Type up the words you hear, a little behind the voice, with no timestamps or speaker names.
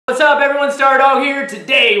what's up everyone? Stardog here.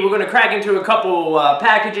 Today we're going to crack into a couple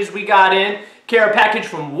packages we got in. Care package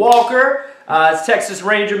from Walker. It's Texas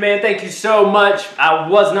Ranger, man. Thank you so much. I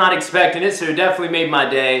was not expecting it, so it definitely made my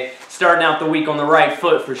day. Starting out the week on the right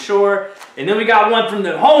foot for sure. And then we got one from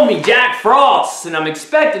the homie, Jack Frost. And I'm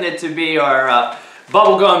expecting it to be our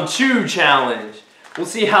Bubblegum Chew Challenge. We'll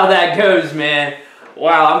see how that goes, man.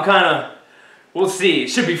 Wow, we'll see. It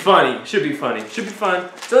should be funny. Should be funny. Should be fun.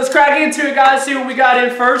 So let's crack into it, guys. See what we got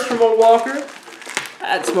in first from old Walker.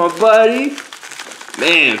 That's my buddy.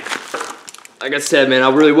 Man, like I said, man, I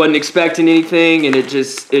really wasn't expecting anything, and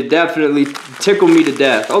it definitely tickled me to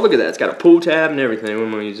death. Oh, look at that. It's got a pull tab and everything. I'm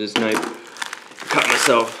going to use this knife. Cut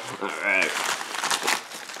myself. All right.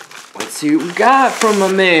 Let's see what we got from my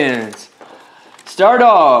man.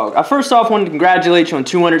 Stardog, I first off wanted to congratulate you on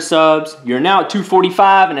 200 subs. You're now at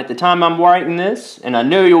 245, and at the time I'm writing this, and I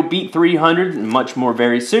know you'll beat 300 and much more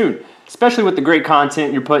very soon, especially with the great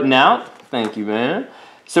content you're putting out. Thank you, man.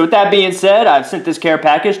 So with that being said, I've sent this care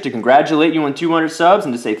package to congratulate you on 200 subs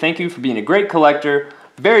and to say thank you for being a great collector,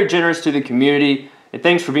 very generous to the community, and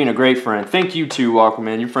thanks for being a great friend. Thank you too, Walker,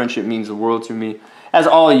 man. Your friendship means the world to me, as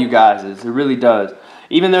all of you guys is. It really does.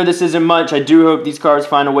 Even though this isn't much, I do hope these cards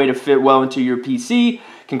find a way to fit well into your PC.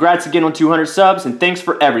 Congrats again on 200 subs, and thanks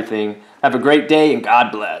for everything. Have a great day, and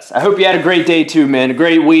God bless. I hope you had a great day too, man. A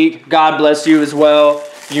great week. God bless you as well,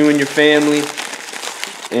 you and your family.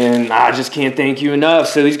 And I just can't thank you enough.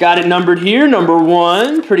 So he's got it numbered here, number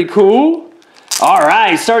 1. Pretty cool. All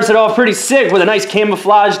right, starts it off pretty sick with a nice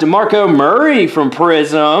camouflage DeMarco Murray from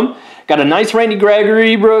Prism. Got a nice Randy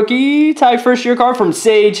Gregory rookie type first-year card from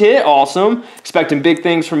Sage Hit. Awesome. Expecting big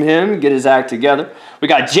things from him. Get his act together. We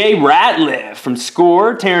got Jay Ratliff from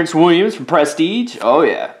Score. Terrence Williams from Prestige. Oh,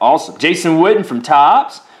 yeah. Awesome. Jason Witten from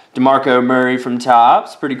Topps. DeMarco Murray from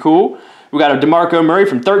Topps. Pretty cool. We got a DeMarco Murray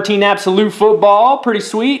from 13 Absolute Football. Pretty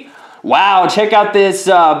sweet. Wow, check out this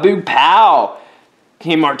Boo Pow.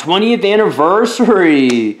 Came our 20th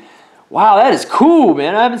anniversary. Wow, that is cool,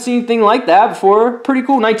 man. I haven't seen anything like that before. Pretty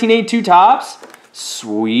cool. 1982 Topps.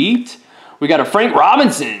 Sweet. We got a Frank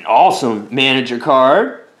Robinson. Awesome manager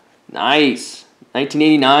card. Nice.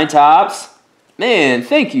 1989 Topps. Man,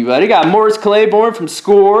 thank you, buddy. Got Morris Claiborne from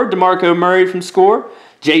Score. DeMarco Murray from Score.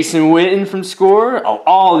 Jason Witten from Score. Oh,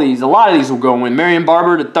 all of these. A lot of these will go in. Marion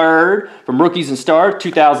Barber III from Rookies and Stars,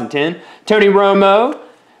 2010. Tony Romo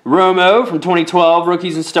from 2012,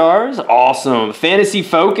 Rookies and Stars. Awesome. Fantasy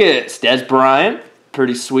Focus, Des Bryant.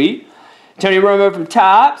 Pretty sweet. Tony Romo from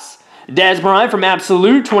Topps. Des Bryant from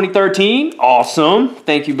Absolute, 2013. Awesome.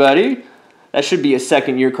 Thank you, buddy. That should be a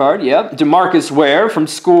second-year card. Yep. DeMarcus Ware from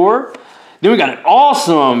Score. Then we got an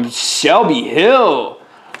awesome Shelby Hill.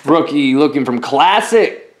 Rookie looking from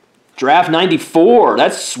Classic. Draft 94.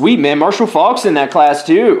 That's sweet, man. Marshall Faulk's in that class,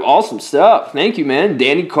 too. Awesome stuff. Thank you, man.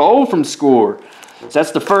 Danny Cole from Score. So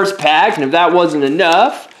that's the first pack, and if that wasn't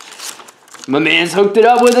enough, my man's hooked it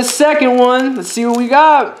up with a second one. Let's see what we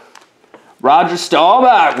got. Roger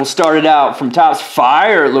Staubach will start it out from Topps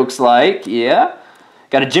Fire, it looks like. Yeah.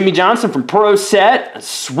 Got a Jimmy Johnson from Pro Set. A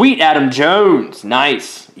sweet Adam Jones.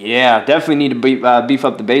 Nice. Yeah, definitely need to beef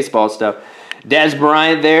up the baseball stuff. Des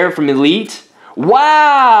Bryant there from Elite.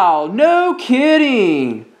 Wow, no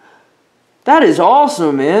kidding. That is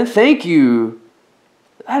awesome, man. Thank you.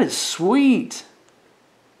 That is sweet.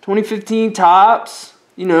 2015 Topps,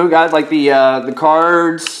 you know, got like the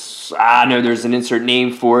cards. I know there's an insert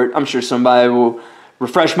name for it. I'm sure somebody will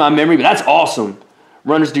refresh my memory, but that's awesome.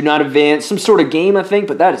 Runners do not advance. Some sort of game, I think,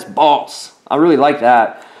 but that is boss. I really like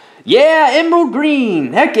that. Yeah, Emerald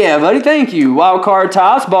Green. Heck yeah, buddy. Thank you. Wild card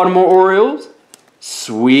Topps, Baltimore Orioles.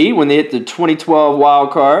 Sweet. When they hit the 2012 wild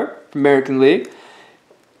card, American League.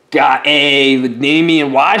 Got a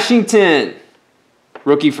Damian Washington.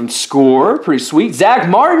 Rookie from Score. Pretty sweet. Zach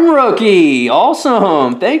Martin rookie.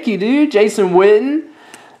 Awesome. Thank you, dude. Jason Witten.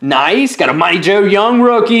 Nice. Got a Mighty Joe Young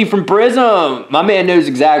rookie from Prism. My man knows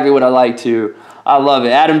exactly what I like, too. I love it.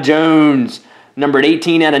 Adam Jones. Numbered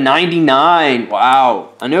 18 out of 99.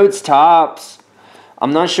 Wow. I know it's Topps.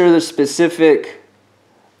 I'm not sure the specific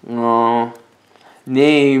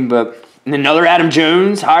name, but another Adam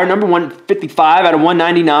Jones. Higher number, 155 out of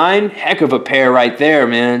 199. Heck of a pair right there,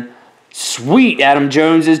 man. Sweet Adam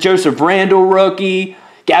Jones is Joseph Randall rookie.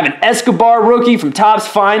 Gavin Escobar rookie from Topps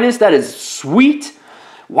Finest. That is sweet.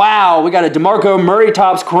 Wow, we got a DeMarco Murray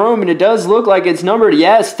Topps Chrome, and it does look like it's numbered.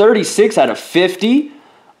 Yes, 36 out of 50.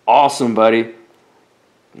 Awesome, buddy.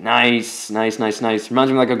 Nice, nice, nice, nice.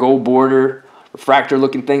 Reminds me of like a gold border, refractor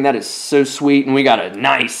looking thing. That is so sweet. And we got a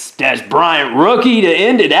nice Des Bryant rookie to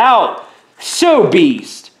end it out. So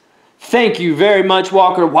beast. Thank you very much,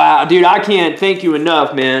 Walker. Wow, dude, I can't thank you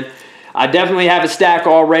enough, man. I definitely have a stack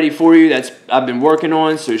all ready for you that's I've been working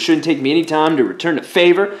on, so it shouldn't take me any time to return the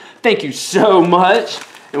favor. Thank you so much.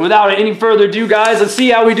 And without any further ado, guys, let's see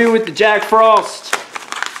how we do with the Jack Frost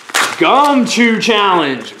Gum Chew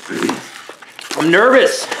Challenge. I'm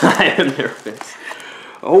nervous. I am nervous.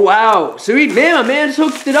 Oh, wow. Sweet. Man, my man just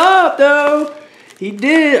hooked it up, though. He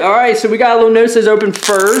did. All right, so we got a little note that says open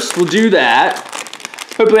first. We'll do that.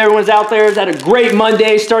 Hopefully everyone's out there has had a great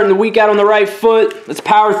Monday, starting the week out on the right foot. Let's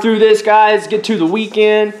power through this, guys. Get to the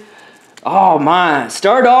weekend. Oh, my.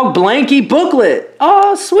 Stardog Blanky booklet.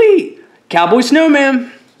 Oh, sweet. Cowboy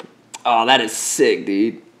Snowman. Oh, that is sick,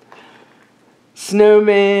 dude.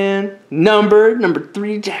 Snowman. Number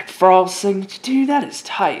 3, Jack Frost signature. Dude, that is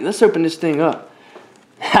tight. Let's open this thing up.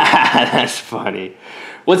 That's funny.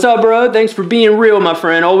 What's up, bro? Thanks for being real, my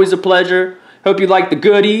friend. Always a pleasure. Hope you like the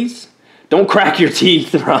goodies. Don't crack your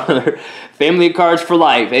teeth, brother. Family of cards for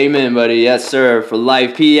life. Amen, buddy. Yes, sir. For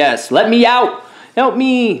life. P.S. Let me out. Help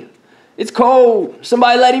me. It's cold.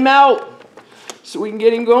 Somebody let him out so we can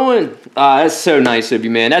get him going. That's so nice of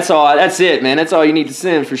you, man. That's all. That's it, man. That's all you need to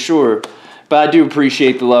send for sure. But I do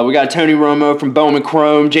appreciate the love. We got Tony Romo from Bowman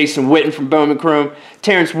Chrome, Jason Witten from Bowman Chrome,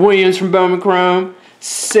 Terrence Williams from Bowman Chrome,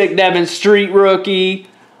 sick Devin Street rookie,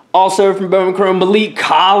 also from Bowman Chrome, Malik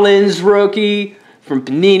Collins rookie from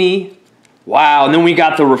Panini. Wow, and then we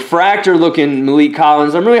got the refractor-looking Malik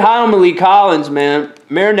Collins. I'm really high on Malik Collins, man.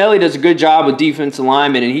 Marinelli does a good job with defensive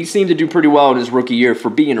linemen, and he seemed to do pretty well in his rookie year for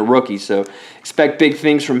being a rookie, so expect big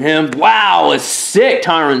things from him. Wow, a sick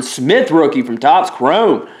Tyron Smith rookie from Topps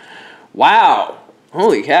Chrome. Wow,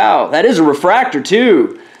 holy cow. That is a refractor,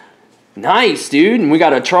 too. Nice, dude. And we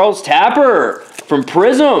got a Charles Tapper from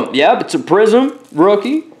Prism. Yep, it's a Prism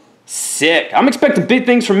rookie. Sick. I'm expecting big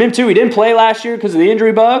things from him, too. He didn't play last year because of the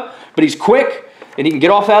injury bug, but he's quick, and he can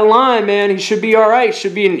get off that line, man. He should be all right.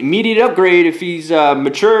 Should be an immediate upgrade if he's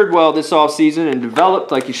matured well this offseason and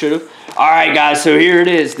developed like he should have. All right, guys, so here it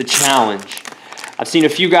is, the challenge. I've seen a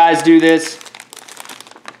few guys do this,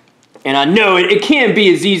 and I know it can't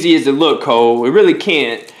be as easy as it looked, Cole. It really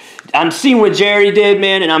can't. I'm seeing what Jerry did,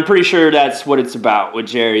 man, and I'm pretty sure that's what it's about, what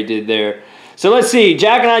Jerry did there. So let's see.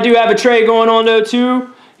 Jack and I do have a trade going on, though,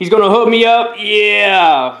 too. He's going to hook me up.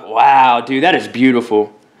 Yeah. Wow, dude, that is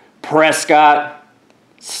beautiful. Prescott,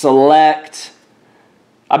 Select.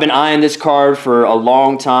 I've been eyeing this card for a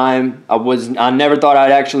long time. I never thought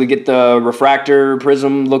I'd actually get the refractor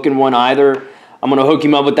prism looking one either. I'm going to hook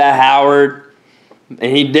him up with that Howard.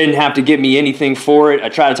 And he didn't have to give me anything for it. I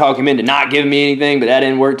tried to talk him into not giving me anything, but that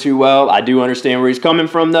didn't work too well. I do understand where he's coming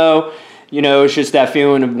from, though. You know, it's just that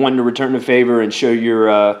feeling of wanting to return the favor and show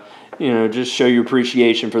your, just show your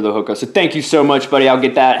appreciation for the hookup. So thank you so much, buddy. I'll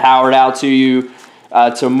get that Howard out to you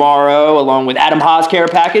tomorrow, along with Adam Haas care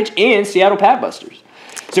package and Seattle Pat Busters.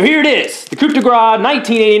 So here it is, the Coupe de Gras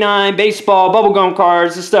 1989 baseball bubblegum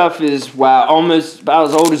cards. This stuff is, wow, almost about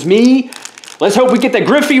as old as me. Let's hope we get the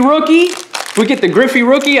Griffey rookie. If we get the Griffey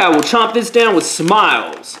rookie, I will chomp this down with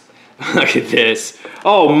smiles. Look at this.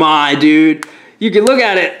 Oh my, dude. You can look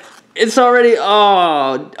at it. It's already,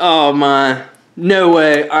 oh my. No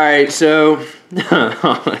way. All right, so,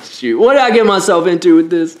 oh, shoot. What did I get myself into with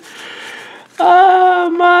this? Oh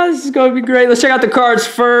my, this is going to be great. Let's check out the cards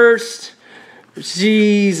first.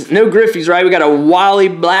 Jeez, no Griffies, right? We got a Wally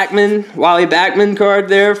Backman card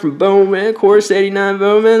there from Bowman, of course, 89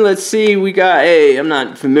 Bowman. Let's see, we got I'm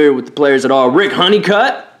not familiar with the players at all. Rick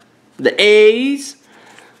Honeycutt, the A's.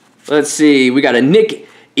 Let's see, we got a Nick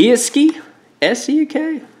Eoski,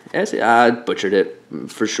 S-E-K? I butchered it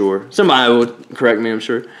for sure. Somebody will correct me, I'm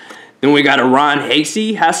sure. Then we got a Ron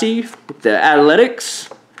Hasey with the Athletics.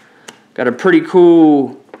 Got a pretty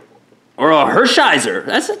cool, or a Hershiser.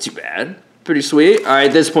 That's not too bad. Pretty sweet. All right,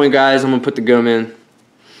 at this point, guys, I'm going to put the gum in.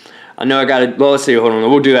 I know I got to, well, let's see. Hold on.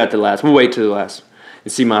 We'll do that to the last. We'll wait to the last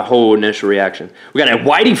and see my whole initial reaction. We got a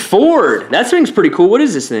Whitey Ford. That thing's pretty cool. What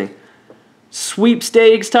is this thing?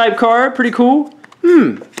 Sweepstakes type card. Pretty cool.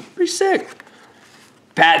 Pretty sick.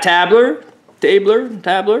 Pat Tabler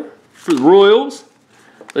for the Royals.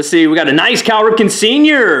 Let's see. We got a nice Cal Ripken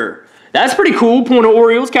Sr. That's pretty cool. Point of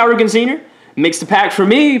Orioles, Cal Ripken Sr. Mixed the pack for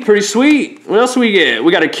me. Pretty sweet. What else do we get?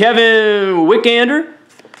 We got a Kevin Wickander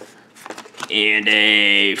and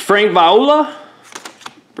a Frank Viola.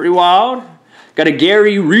 Pretty wild. Got a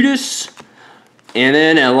Gary Rudis. And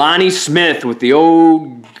then a Lonnie Smith with the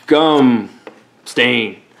old gum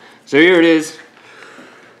stain. So here it is.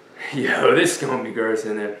 Yo, this is going to be gross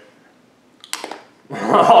in there.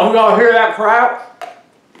 Oh, y'all hear that crap?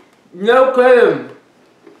 No kidding.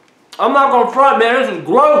 I'm not going to front, man. This is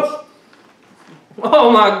gross.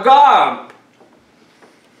 Oh my God.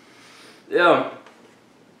 Yeah.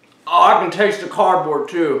 Oh, I can taste the cardboard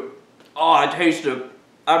too. Oh, I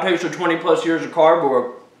tasted 20 plus years of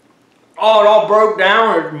cardboard. Oh, it all broke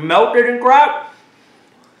down, it melted and crap.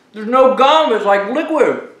 There's no gum, it's like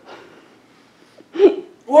liquid.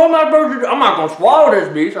 What am I supposed to do? I'm not gonna swallow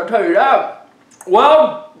this beast, I'll tell you that.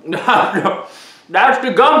 Well, that's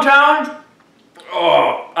the gum challenge.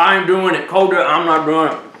 Oh, I ain't doing it. Cold, I'm not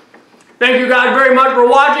doing it. Thank you guys very much for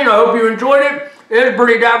watching. I hope you enjoyed it. It's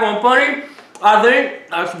pretty daggone funny,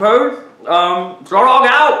 I suppose. Stardog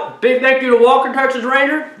out. Big thank you to Walker, Texas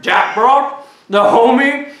Ranger, Jack Frost, the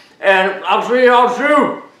homie, and I'll see y'all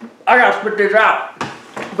soon. I gotta spit this out.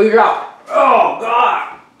 Peace out. Oh, God.